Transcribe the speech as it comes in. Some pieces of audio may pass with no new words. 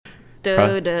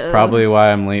Probably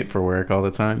why I'm late for work all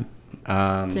the time.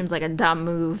 Seems like a dumb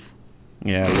move.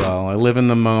 Yeah, well, I live in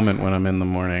the moment when I'm in the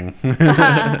morning.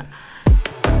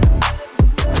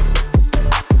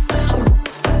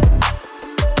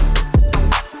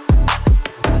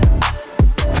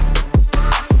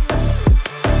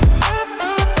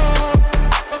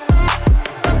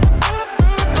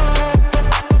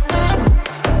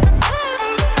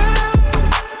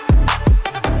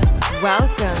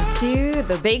 Welcome to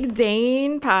the Big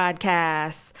Dane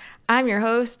Podcast. I'm your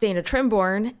host, Dana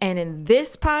Trimborn, and in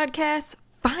this podcast,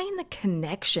 find the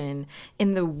connection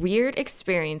in the weird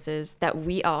experiences that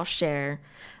we all share.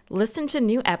 Listen to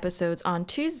new episodes on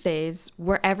Tuesdays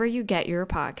wherever you get your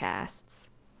podcasts.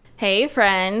 Hey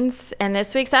friends, in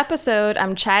this week's episode,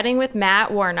 I'm chatting with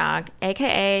Matt Warnock,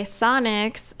 aka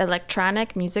Sonic's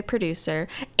electronic music producer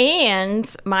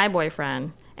and my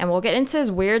boyfriend. And we'll get into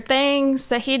his weird things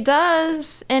that he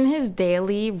does in his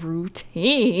daily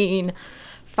routine.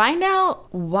 Find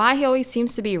out why he always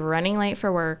seems to be running late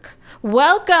for work.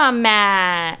 Welcome,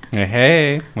 Matt.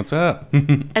 Hey, what's up?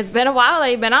 It's been a while that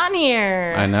you've been on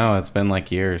here. I know, it's been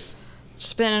like years.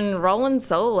 Just been rolling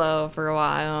solo for a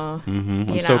while.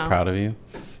 I'm so proud of you.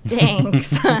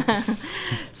 Thanks.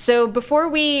 So before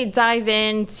we dive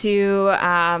into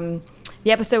the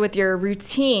episode with your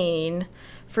routine,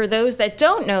 for those that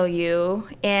don't know you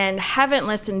and haven't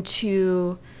listened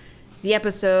to the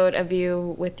episode of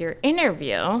you with your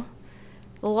interview,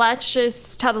 let's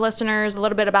just tell the listeners a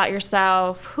little bit about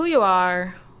yourself, who you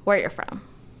are, where you're from.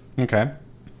 Okay.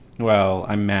 Well,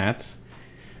 I'm Matt.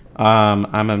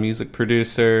 I'm a music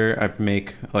producer. I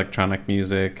make electronic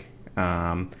music.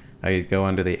 I go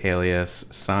under the alias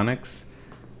Sonics,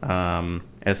 Saunikks.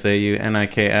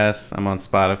 I'm on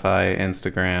Spotify,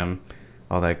 Instagram,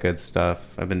 all that good stuff.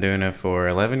 I've been doing it for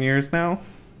 11 years now.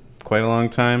 Quite a long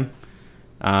time.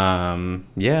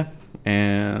 Yeah.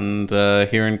 And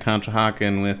here in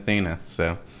Conshohocken with Dana.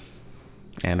 So,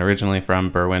 and originally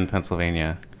from Berwyn,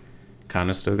 Pennsylvania.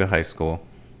 Conestoga High School.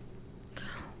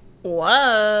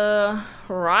 Whoa,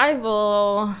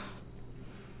 rival.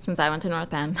 Since I went to North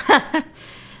Penn.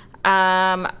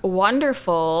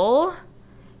 Wonderful.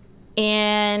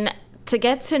 And to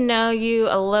get to know you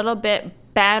a little bit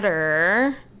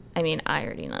better, I mean, I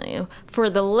already know you. For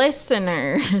the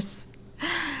listeners,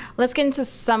 let's get into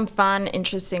some fun,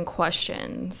 interesting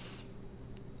questions.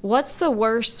 What's the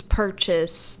worst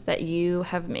purchase that you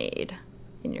have made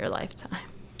in your lifetime?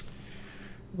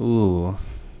 Ooh.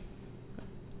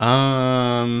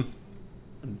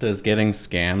 Does getting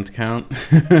scammed count?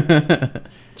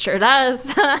 Sure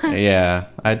does. Yeah,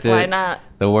 I did. Why not?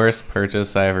 The worst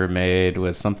purchase I ever made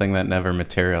was something that never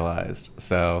materialized.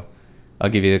 So I'll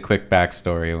give you a quick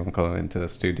backstory. I won't go into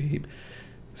this too deep.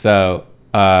 So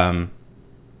I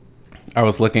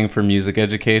was looking for music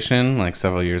education like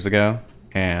several years ago,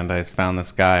 and I found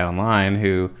this guy online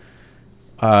who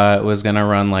was going to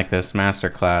run like this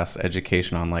masterclass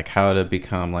education on like how to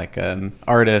become like an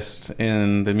artist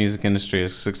in the music industry, a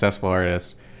successful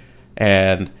artist.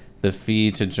 And the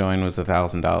fee to join was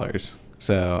 $1,000.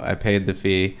 So I paid the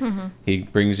fee. Mm-hmm. He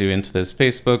brings you into this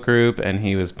Facebook group, and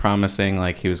he was promising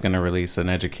like he was going to release an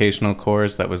educational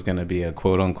course that was going to be a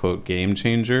quote unquote game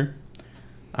changer.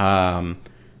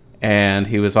 And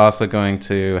he was also going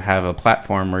to have a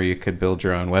platform where you could build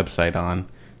your own website on,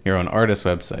 your own artist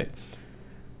website.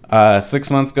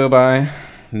 6 months go by,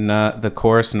 not the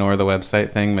course nor the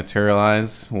website thing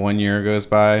materialize. 1 year goes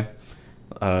by,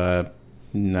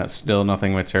 still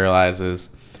nothing materializes.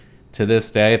 To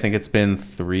this day, I think it's been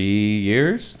 4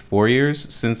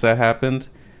 years since that happened,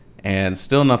 and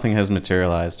still nothing has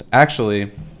materialized. Actually,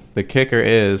 the kicker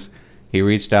is he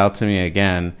reached out to me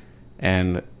again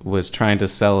and was trying to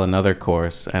sell another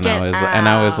course, and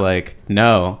I was like,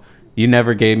 no. You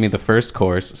never gave me the first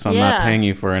course, so I'm not paying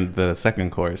you for the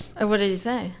second course. What did he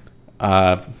say?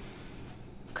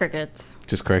 Crickets.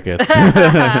 Just crickets.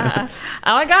 Oh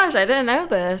my gosh, I didn't know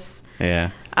this.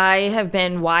 Yeah. I have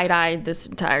been wide-eyed this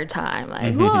entire time.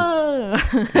 Like, whoa.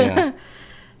 Yeah.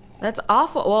 That's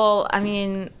awful. Well, I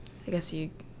mean, I guess you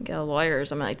get a lawyer or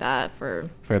something like that for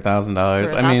 $1,000.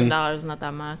 $1,000, not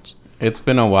that much. It's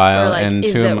been a while. Or like, and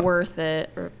is it worth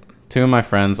it? Or... Two of my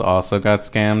friends also got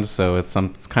scammed, so it's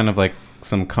kind of like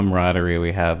some camaraderie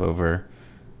we have over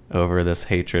this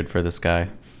hatred for this guy.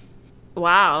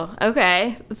 Wow.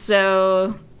 Okay.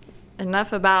 So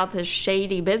enough about this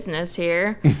shady business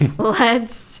here.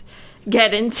 Let's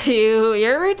get into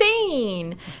your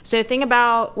routine. So think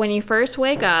about when you first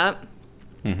wake up,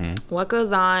 what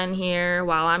goes on here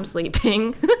while I'm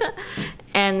sleeping,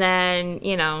 and then,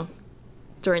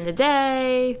 during the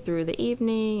day, through the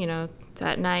evening, to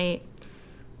at night.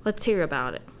 Let's hear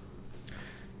about it.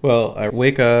 Well, I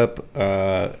wake up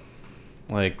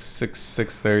like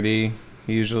 6:30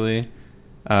 usually.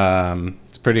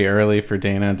 It's pretty early for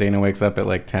Dana. Dana wakes up at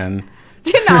like 10.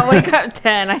 Do not wake up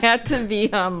 10. I had to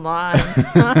be online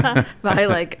by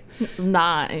like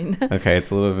 9. Okay, it's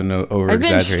a little bit of an over I've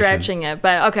been exaggeration. stretching it,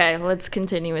 but okay, let's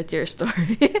continue with your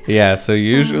story. Yeah, so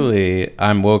usually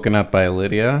I'm woken up by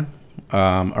Lydia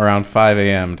around 5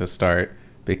 a.m. to start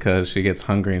because she gets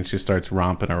hungry and she starts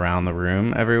romping around the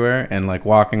room everywhere and like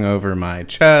walking over my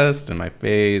chest and my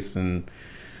face and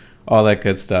all that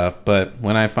good stuff. But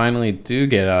when I finally do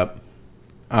get up,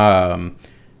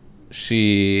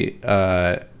 she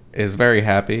is very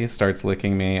happy, starts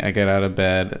licking me. I get out of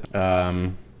bed,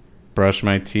 brush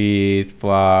my teeth,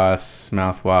 floss,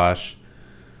 mouthwash.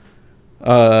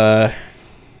 The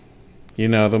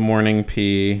morning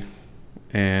pee.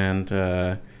 And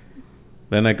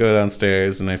then I go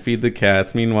downstairs and I feed the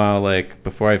cats. Meanwhile, like,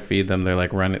 before I feed them, they're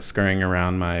like scurrying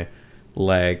around my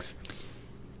legs,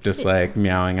 just like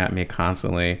meowing at me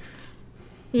constantly.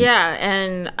 Yeah,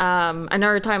 and I know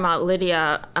we're talking about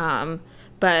Lydia,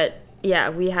 but yeah,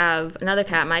 we have another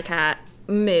cat, my cat,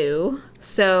 Moo.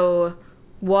 So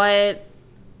I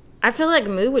feel like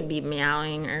Moo would be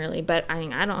meowing early, but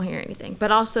I don't hear anything.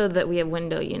 But also that we have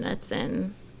window units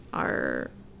in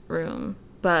our room.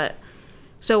 But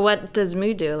so what does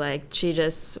Moo do? Like, she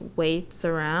just waits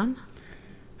around?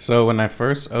 So when I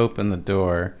first opened the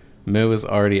door, Moo was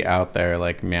already out there,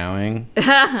 like, meowing.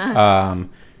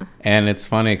 And it's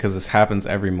funny because this happens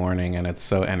every morning and it's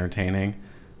so entertaining.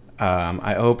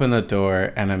 I open the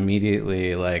door and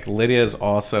immediately, like, Lydia's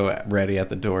also ready at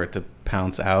the door to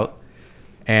pounce out.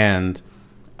 And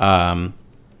I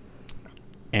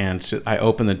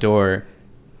open the door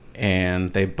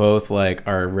and they both like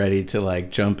are ready to like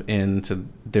jump into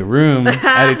the room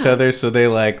at each other, so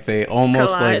they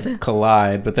almost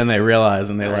collide, but then they realize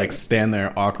and they like stand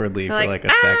there awkwardly for like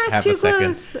half a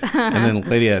second, and then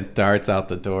Lydia darts out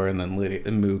the door, and then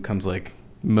Moo comes like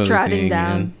moseying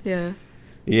down.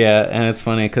 Yeah, and it's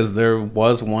funny because there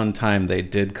was one time they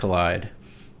did collide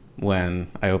when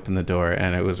I opened the door,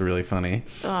 and it was really funny.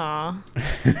 Aw.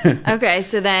 Okay,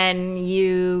 so then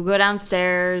you go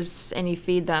downstairs and you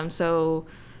feed them. So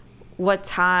what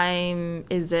time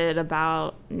is it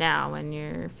about now when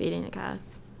you're feeding the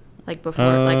cats? Like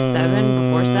before, like 7?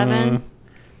 Before 7?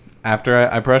 After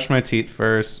I brush my teeth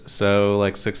first, so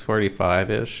like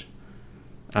 6:45-ish.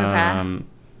 Okay.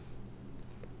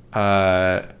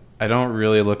 I don't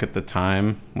really look at the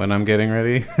time when I'm getting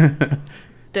ready.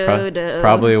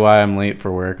 Probably why I'm late for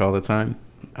work all the time.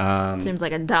 Seems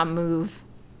like a dumb move.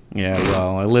 Yeah,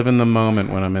 well, I live in the moment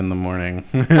when I'm in the morning.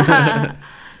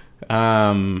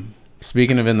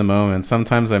 Speaking of in the moment,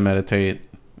 sometimes I meditate,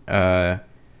 but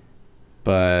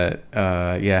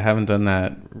I haven't done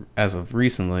that as of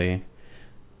recently.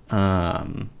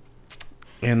 And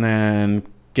then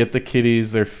get the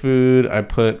kitties their food. I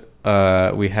put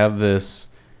we have this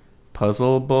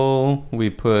puzzle bowl. We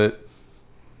put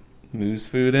Moo's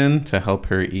food in to help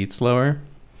her eat slower.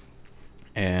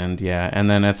 And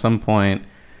then at some point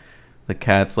the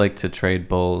cats like to trade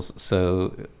bowls,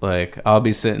 so like I'll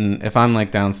be sitting, if I'm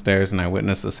like downstairs and I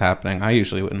witness this happening, I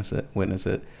usually witness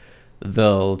it,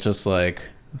 they'll just like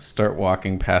start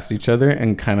walking past each other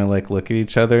and kind of like look at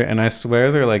each other, and I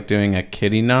swear they're like doing a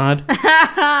kitty nod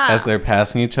as they're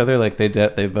passing each other, like they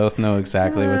both know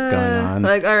exactly what's going on.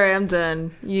 Like, all right, I'm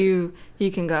done, you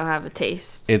can go have a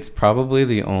taste. It's probably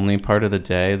the only part of the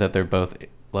day that they're both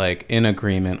like in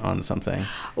agreement on something.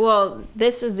 Well,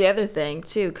 this is the other thing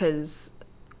too, because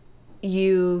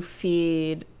you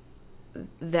feed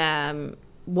them,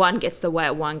 one gets the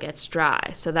wet, one gets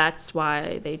dry, so that's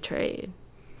why they trade.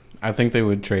 I think they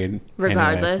would trade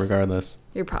regardless.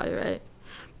 You're probably right.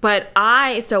 But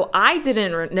I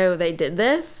didn't know they did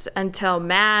this until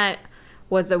Matt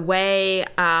was away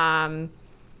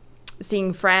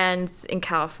seeing friends in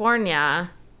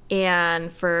California,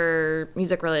 and for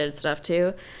music related stuff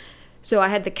too. So I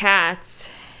had the cats,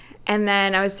 and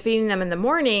then I was feeding them in the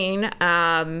morning,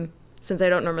 since I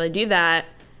don't normally do that.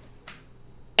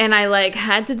 And I like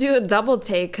had to do a double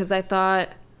take because I thought,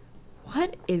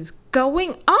 what is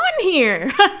going on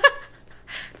here?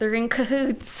 They're in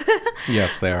cahoots.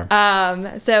 Yes, they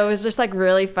are. So it was just like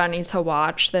really funny to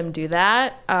watch them do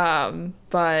that.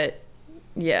 But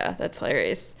yeah, that's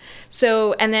hilarious.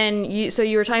 So, and then you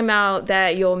were talking about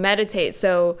that you'll meditate.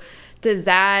 So does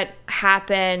that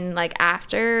happen like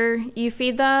after you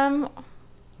feed them?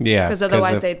 Yeah. Because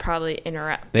otherwise they'd probably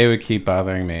interrupt. They would keep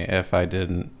bothering me if I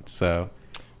didn't. So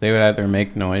they would either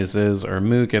make noises, or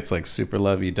Moo gets like super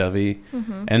lovey-dovey.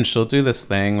 Mm-hmm. And she'll do this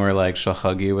thing where like she'll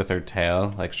hug you with her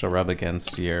tail. Like she'll rub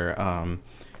against your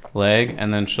leg,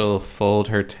 and then she'll fold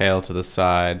her tail to the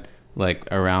side, like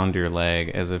around your leg,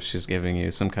 as if she's giving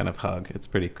you some kind of hug. It's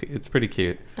pretty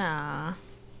cute. Ah.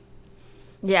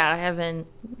 Yeah, I haven't.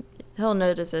 He'll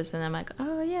notice this, and I'm like,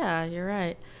 oh yeah, you're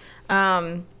right.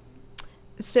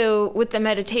 So with the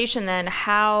meditation, then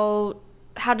how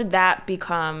did that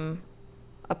become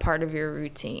a part of your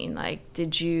routine? Like,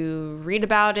 did you read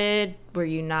about it? Were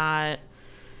you not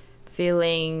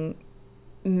feeling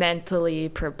mentally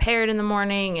prepared in the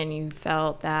morning, and you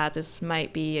felt that this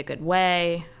might be a good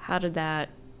way? How did that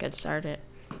get started?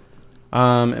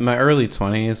 In my early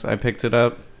 20s, I picked it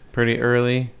up pretty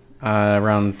early,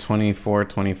 around 24,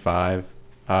 25.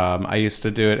 I used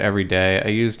to do it every day. I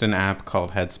used an app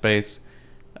called Headspace,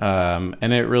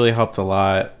 and it really helped a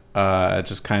lot.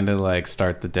 Just kind of like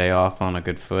start the day off on a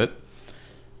good foot.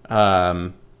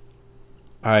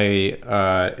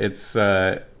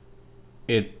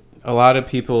 A lot of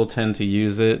people tend to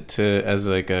use it as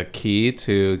like a key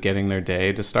to getting their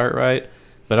day to start right,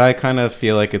 but I kind of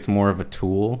feel like it's more of a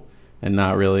tool and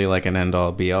not really like an end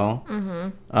all be all.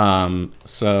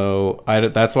 So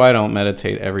that's why I don't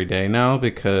meditate every day now,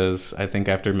 because I think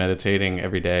after meditating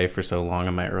every day for so long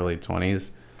in my early 20s,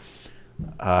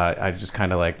 I just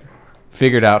kind of like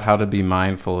figured out how to be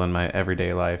mindful in my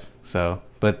everyday life. So,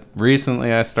 but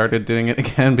recently I started doing it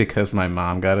again because my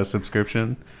mom got a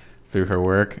subscription through her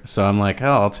work. So I'm like, oh,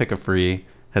 I'll take a free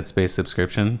Headspace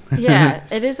subscription. Yeah,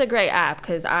 it is a great app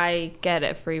because I get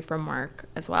it free from work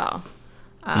as well.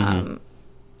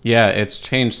 Yeah, it's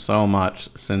changed so much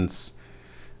since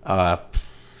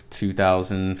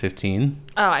 2015.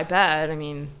 Oh, I bet. I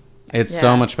mean, it's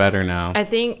so much better now. I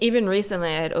think even recently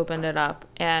I had opened it up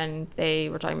and they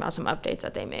were talking about some updates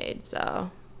that they made, so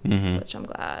which I'm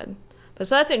glad. But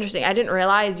so that's interesting. I didn't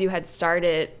realize you had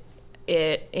started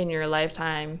it in your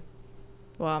lifetime.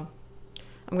 Well,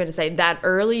 I'm going to say that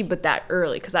early, but that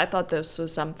early, because I thought this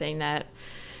was something that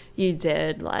you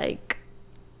did like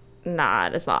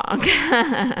not as long.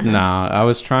 No, I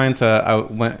was trying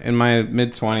to. In my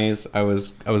mid 20s. I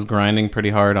was grinding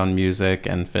pretty hard on music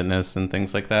and fitness and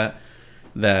things like that.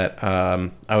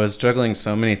 I was juggling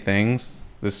so many things.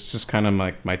 This is just kind of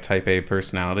like my type A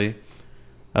personality.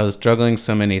 I was juggling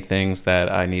so many things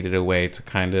that I needed a way to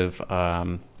kind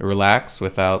of relax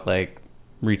without like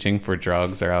reaching for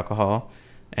drugs or alcohol,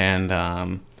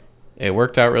 and it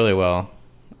worked out really well.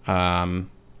 I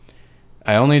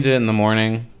only did it in the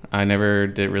morning. I never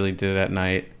really did it at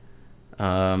night.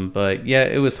 But yeah,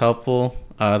 it was helpful.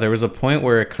 There was a point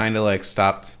where it kind of like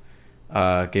stopped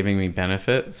giving me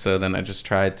benefit. So then I just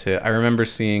tried to. I remember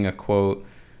seeing a quote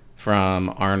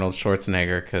from Arnold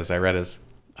Schwarzenegger because I read his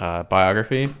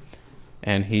biography,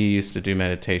 and he used to do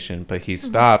meditation, but he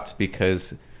stopped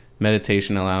because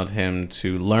meditation allowed him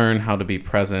to learn how to be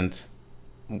present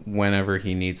whenever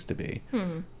he needs to be.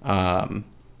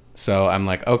 So I'm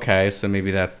like, okay, so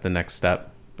maybe that's the next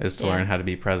step, is to learn how to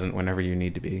be present whenever you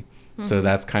need to be. So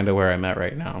that's kind of where I'm at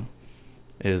right now,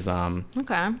 is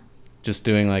just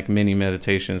doing like mini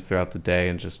meditations throughout the day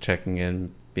and just checking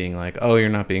in, being like, oh, you're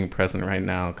not being present right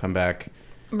now, come back.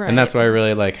 Right. And that's why I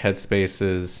really like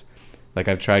Headspaces. Like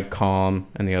I've tried Calm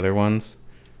and the other ones,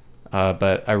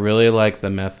 but I really like the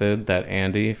method that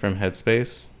Andy from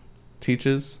Headspace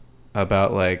teaches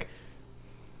about like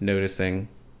noticing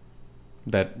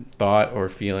that thought or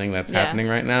feeling that's happening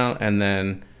right now, and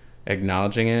then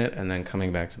acknowledging it, and then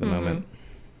coming back to the moment.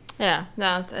 Yeah,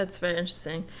 no, that's very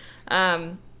interesting.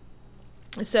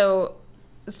 So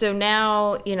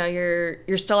now, you know,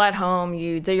 you're still at home,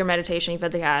 you did your meditation, you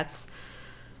fed the cats,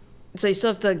 so you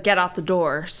still have to get out the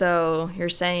door. So you're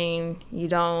saying you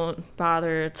don't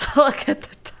bother to look at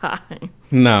the time.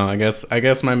 No, I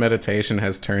guess my meditation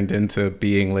has turned into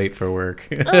being late for work.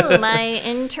 Oh, my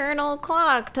internal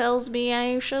clock tells me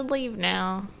I should leave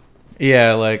now.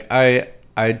 Yeah, like I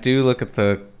do look at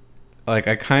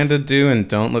I kind of do and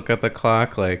don't look at the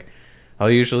clock. Like I'll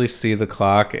usually see the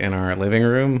clock in our living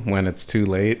room when it's too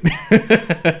late.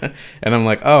 And I'm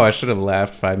like, oh, I should have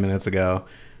left 5 minutes ago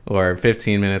or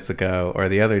 15 minutes ago. Or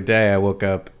the other day I woke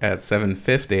up at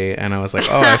 7:50 and I was like,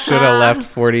 oh, I should have left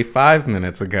 45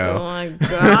 minutes ago. Oh my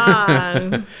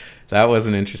God. That was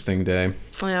an interesting day.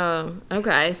 Oh,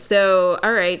 okay. So,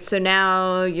 all right. So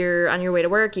now you're on your way to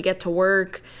work. You get to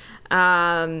work.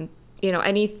 You know,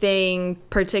 anything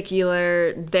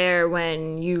particular there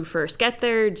when you first get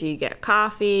there? Do you get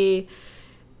coffee?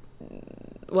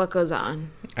 What goes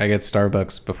on? I get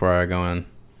Starbucks before I go in.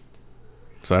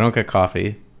 So I don't get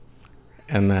coffee.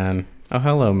 And then, oh,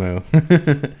 hello, Moo.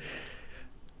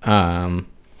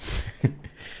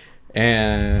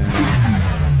 And...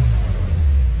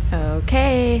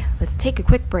 Okay, let's take a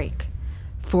quick break.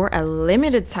 For a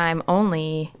limited time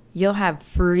only, you'll have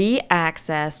free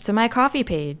access to my coffee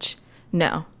page.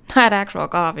 No, not actual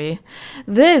coffee.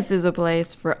 This is a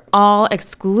place for all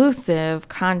exclusive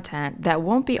content that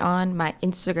won't be on my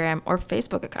Instagram or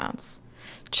Facebook accounts.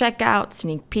 Check out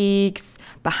sneak peeks,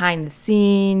 behind the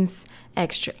scenes,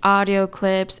 extra audio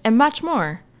clips, and much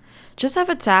more. Just have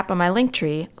a tap on my link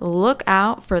tree, look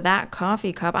out for that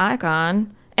coffee cup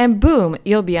icon, and boom,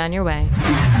 you'll be on your way.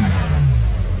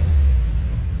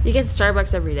 You get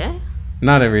Starbucks every day?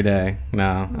 Not every day,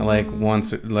 no. Like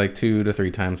once, like 2 to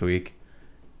 3 times a week.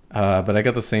 But I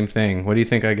get the same thing. What do you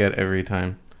think I get every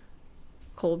time?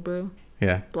 Cold brew?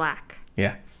 Yeah. Black.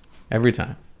 Yeah. Every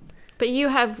time. But you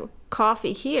have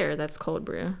coffee here that's cold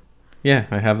brew. Yeah,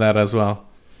 I have that as well.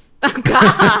 Oh,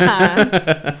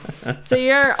 God. So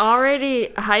you're already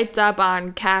hyped up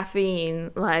on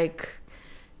caffeine, like,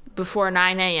 before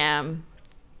 9 a.m.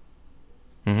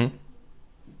 Mm-hmm.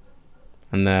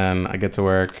 And then I get to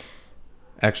work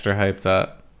extra hyped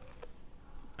up.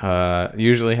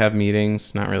 Usually have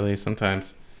meetings, not really,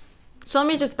 sometimes. So let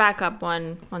me just back up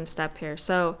one step here.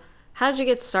 So how did you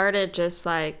get started just,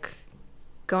 like,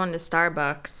 going to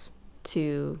Starbucks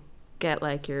to get,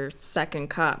 like, your second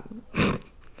cup?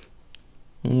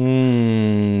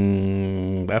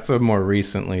 That's a more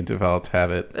recently developed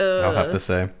habit, I'll have to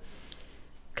say.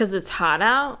 Because it's hot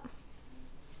out?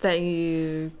 That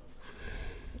you...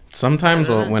 Sometimes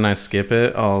when I skip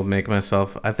it, I'll make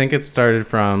myself... I think it started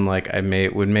from, like,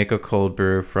 would make a cold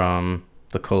brew from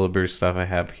the cold brew stuff I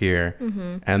have here.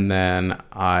 Mm-hmm. And then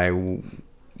I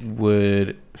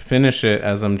would finish it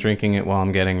as I'm drinking it while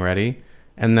I'm getting ready.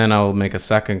 And then I'll make a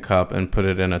second cup and put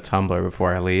it in a tumbler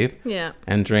before I leave. Yeah.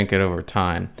 And drink it over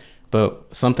time.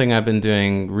 But something I've been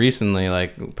doing recently,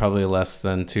 like probably less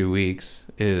than 2 weeks,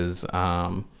 is...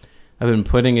 I've been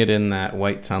putting it in that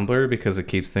white tumbler because it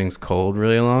keeps things cold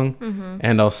really long. Mm-hmm.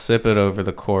 And I'll sip it over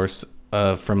the course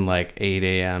of from like 8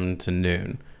 a.m. to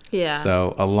noon. Yeah.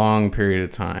 So a long period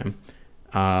of time.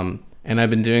 And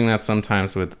I've been doing that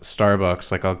sometimes with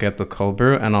Starbucks. Like I'll get the cold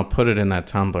brew and I'll put it in that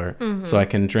tumbler so I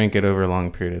can drink it over a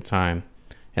long period of time.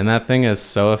 And that thing is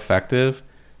so effective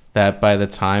that by the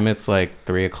time it's like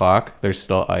 3 o'clock, there's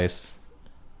still ice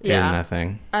in that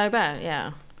thing. I bet,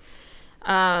 yeah.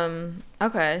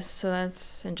 Okay, so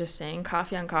that's interesting.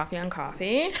 Coffee on coffee on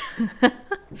coffee.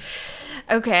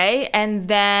 Okay, and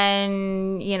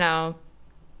then,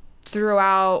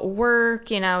 throughout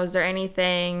work, is there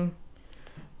anything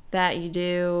that you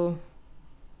do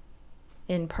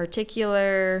in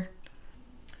particular?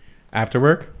 After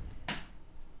work?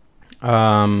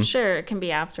 Sure, it can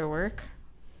be after work.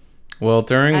 Well,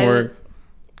 during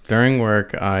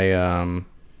work,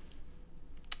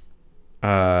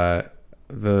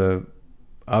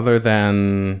 other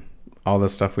than all the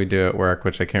stuff we do at work,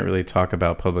 which I can't really talk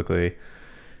about publicly,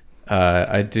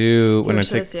 I do when I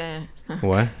take... CIA.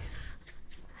 What?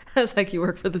 I was like, you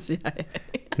work for the CIA.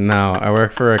 No, I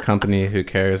work for a company who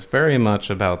cares very much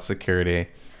about security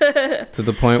to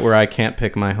the point where I can't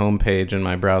pick my home page in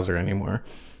my browser anymore.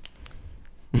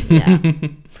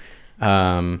 Yeah.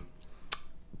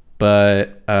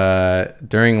 But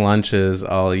during lunches,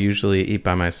 I'll usually eat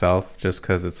by myself just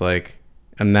because it's like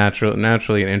I'm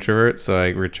naturally an introvert, so I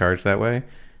recharge that way.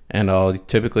 And I'll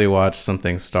typically watch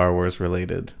something Star Wars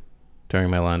related during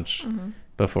my lunch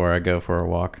before I go for a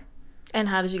walk. And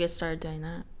how did you get started doing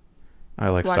that? I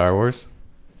like Star Wars.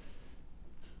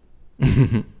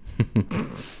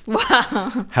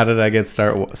 Wow. How did I get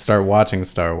start watching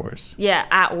Star Wars? Yeah,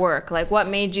 at work. Like, what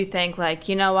made you think, like,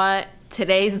 you know what?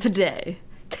 Today's the day.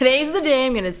 Today's the day.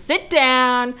 I'm going to sit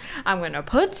down. I'm going to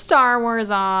put Star Wars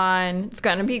on. It's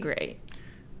going to be great.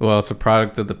 Well, it's a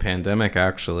product of the pandemic,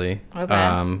 actually.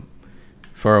 Okay.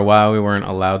 For a while, we weren't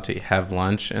allowed to have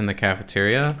lunch in the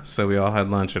cafeteria, so we all had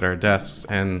lunch at our desks,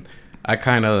 and I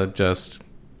kind of just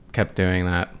kept doing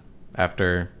that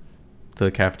after the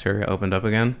cafeteria opened up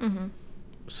again. Mm-hmm.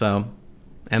 So,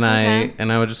 I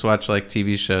would just watch like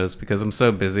TV shows because I'm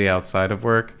so busy outside of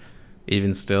work.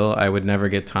 Even still, I would never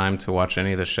get time to watch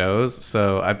any of the shows,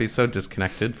 so I'd be so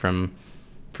disconnected from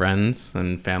friends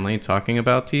and family talking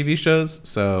about TV shows.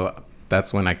 So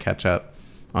that's when I catch up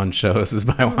on shows, is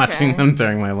by watching them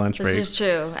during my lunch break. This is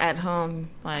true. At home,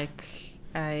 like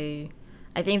I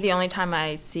think the only time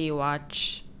I see you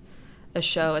watch a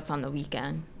show, it's on the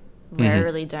weekend.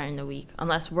 Rarely during the week,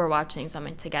 unless we're watching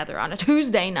something together on a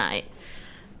Tuesday night.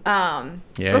 Yeah,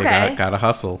 you gotta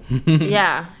hustle.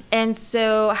 Yeah. And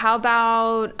so how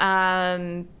about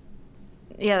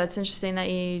that's interesting that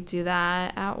you do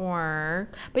that at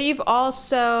work. But you've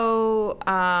also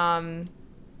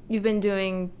you've been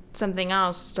doing something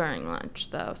else during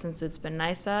lunch though, since it's been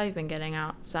nice out. You've been getting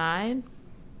outside.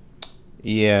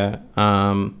 Yeah.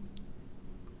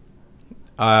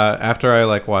 after I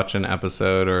like watch an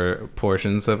episode or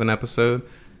portions of an episode,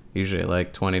 usually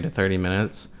like 20 to 30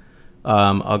 minutes,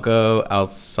 I'll go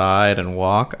outside and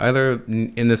walk either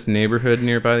in this neighborhood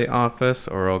nearby the office,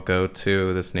 or I'll go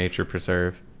to this nature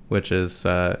preserve, which is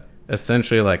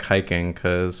essentially like hiking,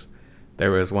 because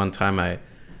there was one time I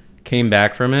came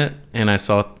back from it and I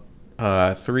saw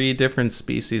 3 different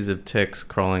species of ticks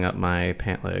crawling up my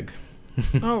pant leg.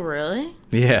 Oh, really?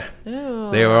 Yeah. Ew.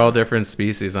 They were all different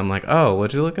species. I'm like, oh,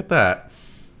 would you look at that?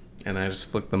 And I just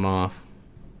flicked them off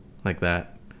like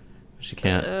that. She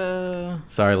can't.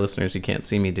 Sorry, listeners, you can't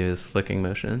see me do this flicking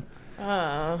motion.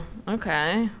 Oh,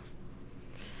 okay.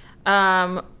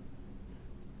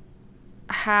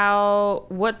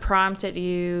 What prompted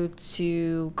you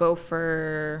to go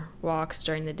for walks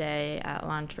during the day at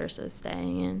lunch versus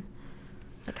staying in?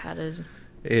 Like, how did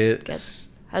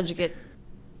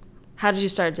you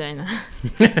start doing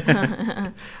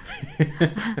that?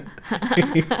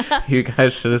 You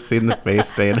guys should have seen the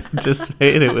face Dana just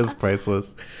made. It was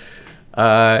priceless.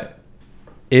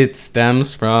 It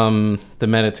stems from the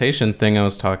meditation thing I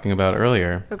was talking about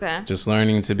earlier. Okay. Just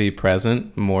learning to be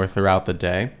present more throughout the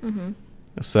day. Mm-hmm.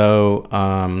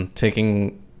 So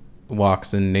taking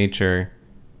walks in nature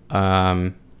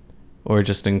or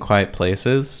just in quiet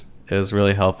places is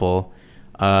really helpful.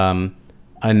 I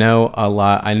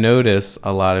notice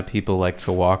a lot of people like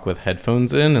to walk with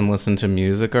headphones in and listen to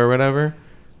music or whatever.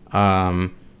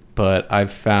 But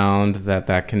I've found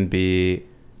that can be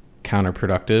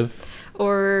counterproductive.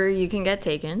 Or you can get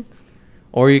taken.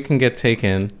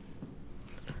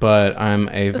 But I'm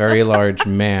a very large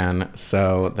man,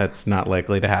 so that's not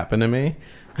likely to happen to me.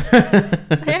 You're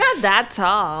not that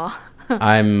tall.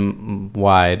 I'm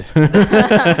wide.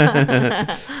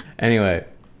 Anyway.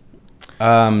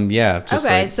 Yeah. Just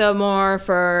okay, like, so more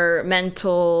for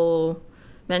mental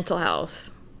health.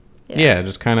 Yeah,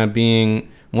 just kind of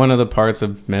being... One of the parts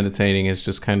of meditating is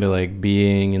just kind of like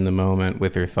being in the moment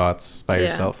with your thoughts by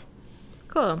yourself.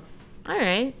 Cool. All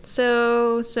right.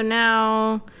 So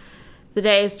now the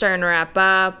day is starting to wrap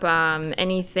up.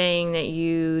 Anything that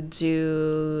you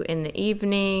do in the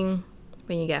evening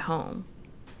when you get home?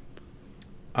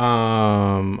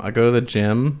 I go to the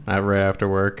gym right after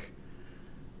work.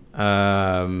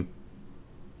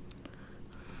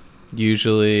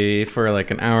 Usually for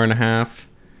like an hour and a half.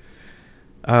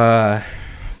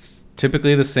 It's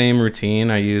typically the same routine.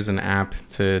 I use an app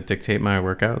to dictate my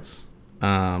workouts,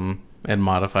 and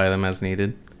modify them as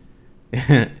needed.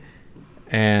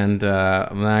 And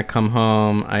when I come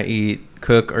home, I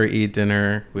cook or eat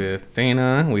dinner with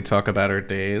Dana. We talk about our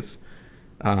days.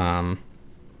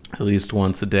 At least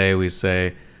once a day we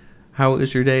say, how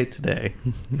was your day today?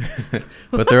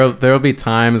 But there'll be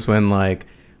times when like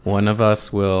one of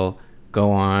us will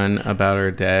go on about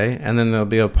our day, and then there'll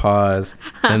be a pause,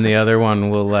 and the other one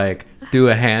will like do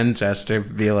a hand gesture,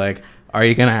 be like, are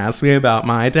you gonna ask me about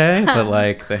my day? But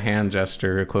like the hand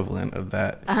gesture equivalent of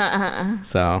that.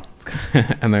 So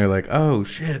and they're like, oh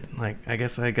shit, like I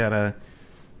guess I gotta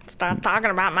stop talking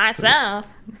about myself.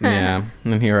 Yeah,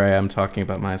 and here I am talking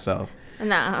about myself.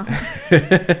 No.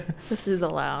 This is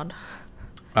allowed.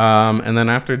 And then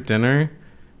after dinner,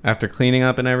 after cleaning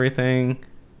up and everything,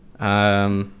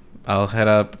 I'll head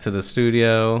up to the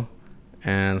studio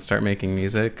and start making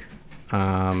music.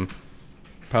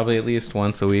 Probably at least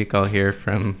once a week I'll hear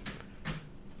from...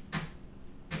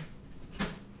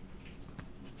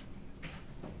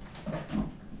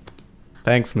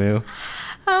 Thanks, Moo.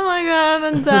 Oh my god,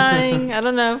 I'm dying. I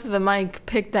don't know if the mic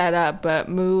picked that up, but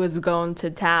Moo was going to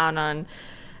town on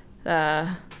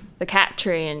the cat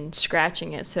tree and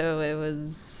scratching it, so it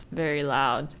was very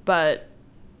loud.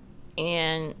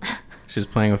 And she's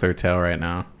playing with her tail right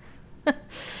now.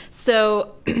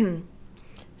 So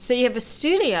you have a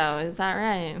studio, is that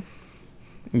right?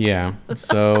 Yeah.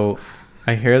 So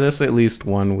I hear this at least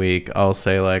one week. I'll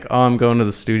say like, oh, I'm going to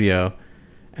the studio.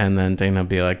 And then Dana will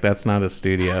be like, that's not a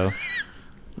studio.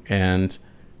 And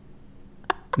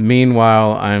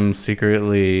meanwhile, I'm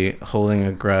secretly holding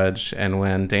a grudge. And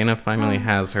when Dana finally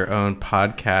has her own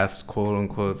podcast, quote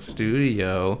unquote,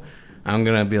 studio, I'm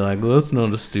going to be like, well, that's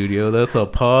not a studio. That's a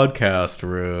podcast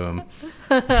room.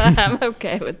 I'm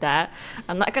okay with that.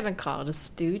 I'm not going to call it a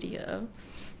studio.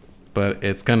 But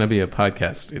it's going to be a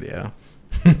podcast studio.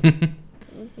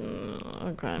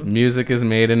 Okay. Music is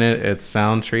made in it. It's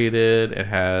sound treated.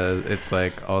 It's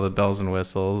like all the bells and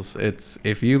whistles.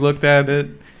 If you looked at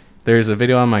it, there's a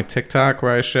video on my TikTok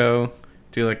where I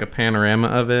do like a panorama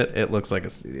of it. It looks like a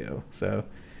studio. So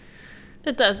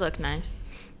it does look nice.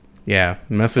 Yeah.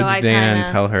 Message Dana and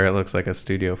tell her it looks like a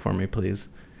studio for me, please.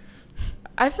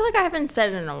 I feel like I haven't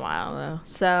said it in a while though.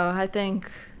 So I think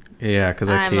Yeah, because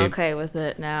I'm okay with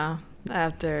it now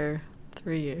after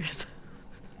 3 years.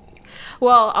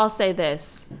 Well, I'll say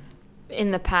this.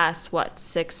 In the past,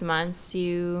 6 months,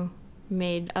 you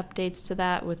made updates to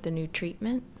that with the new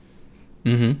treatment?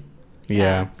 Mm-hmm.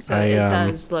 Yeah. So it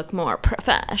does look more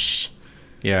profesh.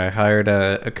 Yeah, I hired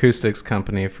a acoustics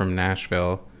company from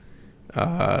Nashville,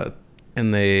 and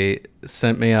they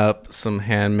sent me up some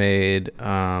handmade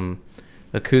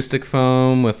acoustic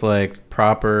foam with like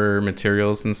proper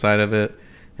materials inside of it,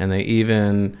 and they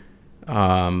even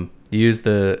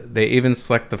they even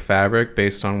select the fabric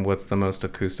based on what's the most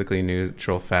acoustically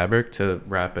neutral fabric to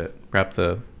wrap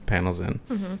the panels in.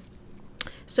 Mm-hmm.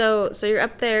 So you're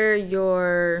up there,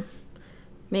 you're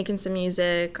making some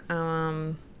music.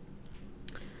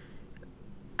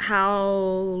 How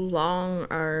long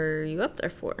are you up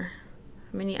there for?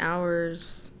 How many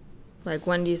hours? Like,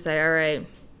 when do you say, all right, I'm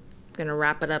going to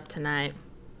wrap it up tonight?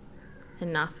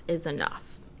 Enough is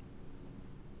enough.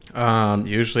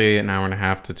 Usually an hour and a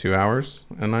half to 2 hours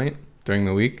a night during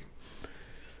the week.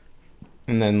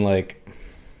 And then like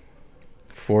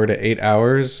 4 to 8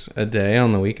 hours a day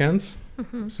on the weekends.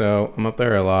 Mm-hmm. So I'm up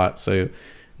there a lot. So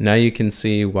now you can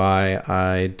see why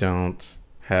I don't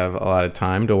have a lot of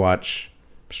time to watch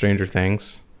Stranger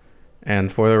Things.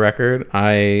 And for the record,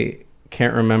 I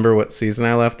can't remember what season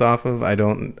I left off of.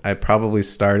 I probably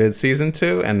started season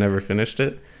 2 and never finished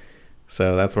it.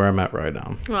 So that's where I'm at right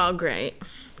now. Well, great.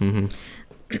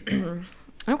 Mm-hmm.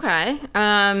 Okay.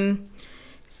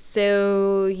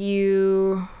 So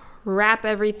you wrap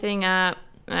everything up,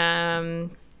 getting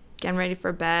ready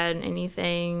for bed.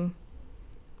 Anything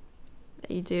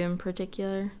that you do in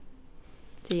particular?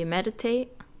 Do you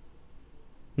meditate?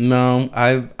 No,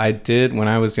 I did when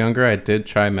I was younger. I did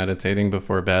try meditating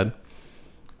before bed.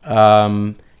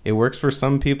 It works for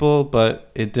some people,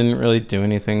 but it didn't really do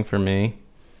anything for me.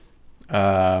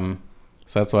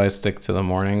 So that's why I stick to the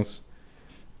mornings.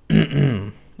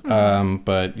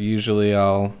 But usually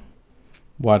I'll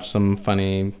watch some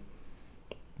funny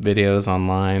videos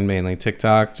online, mainly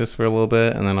TikTok, just for a little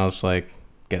bit, and then I'll just like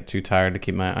get too tired to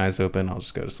keep my eyes open. I'll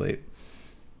just go to sleep.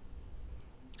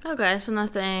 Okay, so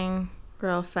nothing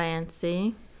real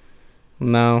fancy.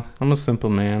 No, I'm a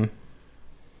simple man.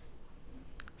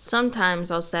 Sometimes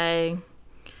I'll say,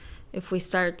 if we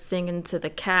start singing to the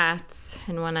cats,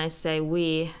 and when I say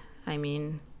we, I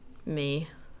mean me,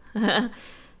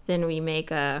 then we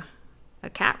make a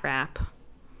cat rap.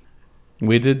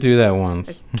 We did do that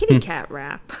once. A kitty cat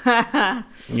rap.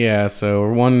 Yeah, so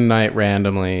one night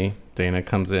randomly, Dana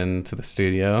comes into the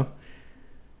studio.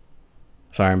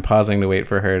 Sorry, I'm pausing to wait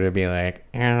for her to be like,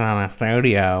 "You're on a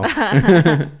studio."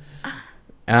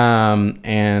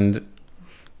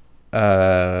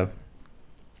 I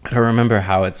don't remember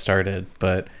how it started,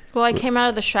 but... Well, I came out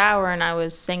of the shower and I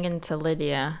was singing to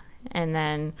Lydia. And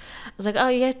then I was like, oh,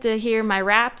 you have to hear my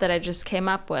rap that I just came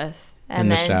up with. And in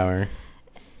the then shower.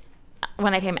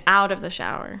 When I came out of the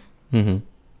shower. Mm-hmm.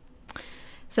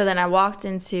 So then I walked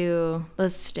into the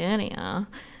studio.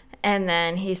 And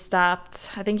then he stopped.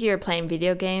 I think you were playing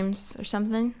video games or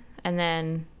something. And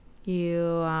then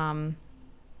you're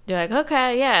like,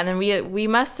 okay, yeah. And then we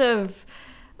must have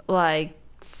like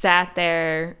sat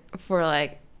there for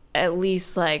like at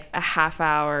least like a half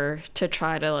hour to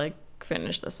try to like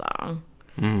finish the song.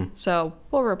 So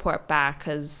we'll report back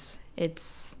because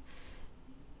it's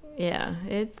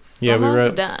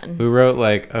almost done. We wrote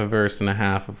like a verse and a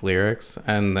half of lyrics,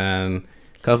 and then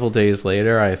a couple days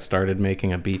later I started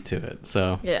making a beat to it.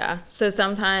 So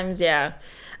sometimes I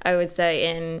would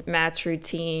say in Matt's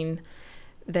routine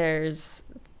there's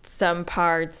some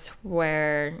parts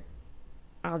where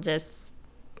I'll just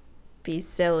be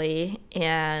silly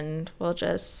and we'll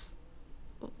just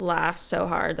laugh so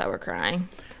hard that we're crying.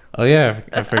 Oh yeah,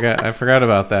 I forgot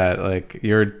about that. Like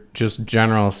your just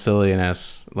general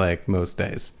silliness like most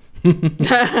days.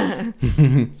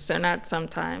 So not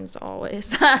sometimes,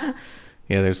 always. Yeah,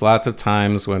 there's lots of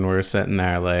times when we're sitting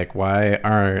there like, why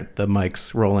aren't the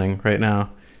mics rolling right now?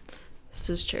 This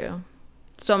is true.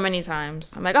 So many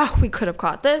times. I'm like, oh, we could have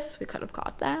caught this. We could have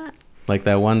caught that. Like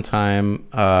that one time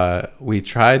we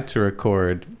tried to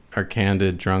record our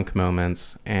candid drunk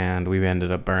moments and we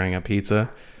ended up burning a pizza.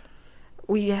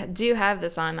 We do have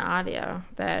this on audio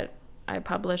that I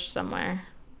published somewhere.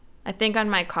 I think on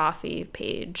my coffee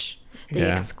page.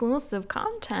 The exclusive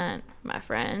content, my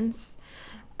friends.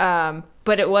 But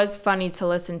it was funny to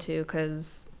listen to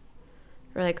because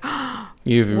we're like, oh,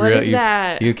 what is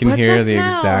that? You can hear the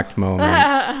exact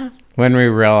moment when we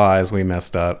realize we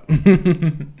messed up.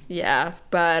 Yeah,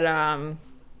 but I'll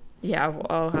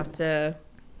have to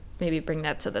maybe bring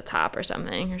that to the top or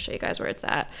something, or show you guys where it's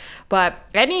at. But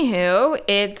anywho,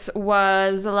 it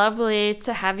was lovely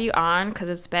to have you on because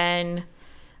it's been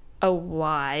a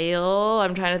while.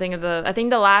 I'm trying to think of I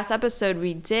think the last episode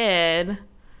we did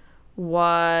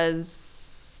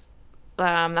was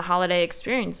the holiday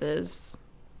experiences.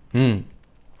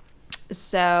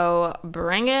 So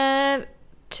bring it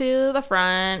to the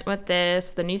front with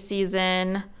the new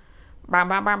season.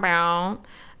 I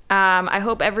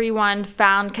hope everyone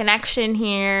found connection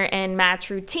here in Matt's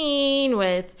routine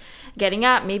with getting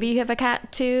up. Maybe you have a cat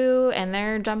too, and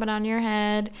they're jumping on your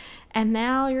head, and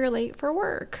now you're late for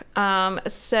work.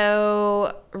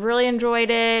 So really enjoyed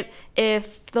it.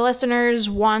 If the listeners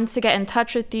want to get in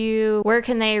touch with you, where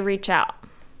can they reach out?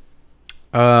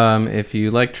 If you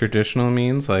like traditional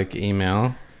means like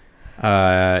email,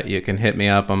 you can hit me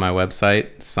up on my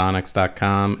website,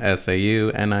 sonics.com,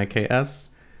 SAUNIKS,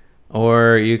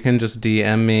 or you can just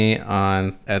DM me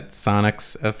at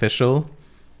Sonics Official,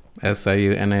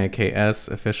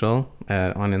 SAUNIKS Official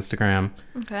on Instagram.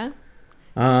 Okay.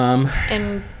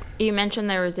 And you mentioned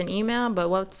there was an email, but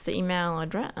what's the email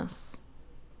address?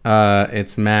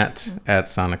 It's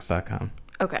matt@sonics.com.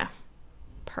 Okay.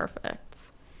 Perfect.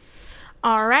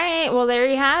 All right. Well, there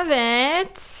you have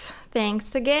it.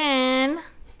 Thanks again.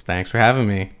 Thanks for having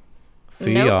me.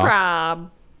 See y'all. No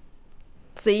prob.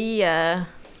 See ya.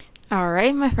 All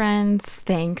right, my friends.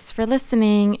 Thanks for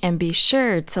listening, and be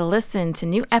sure to listen to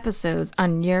new episodes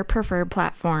on your preferred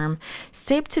platform.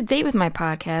 Stay up to date with my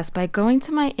podcast by going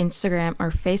to my Instagram or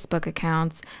Facebook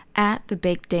accounts at The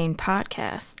Baked Dane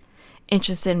Podcast.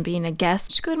 Interested in being a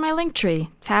guest? Just go to my link tree,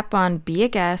 tap on Be a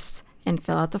Guest, and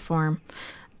fill out the form.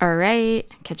 All right.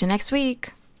 Catch you next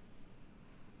week.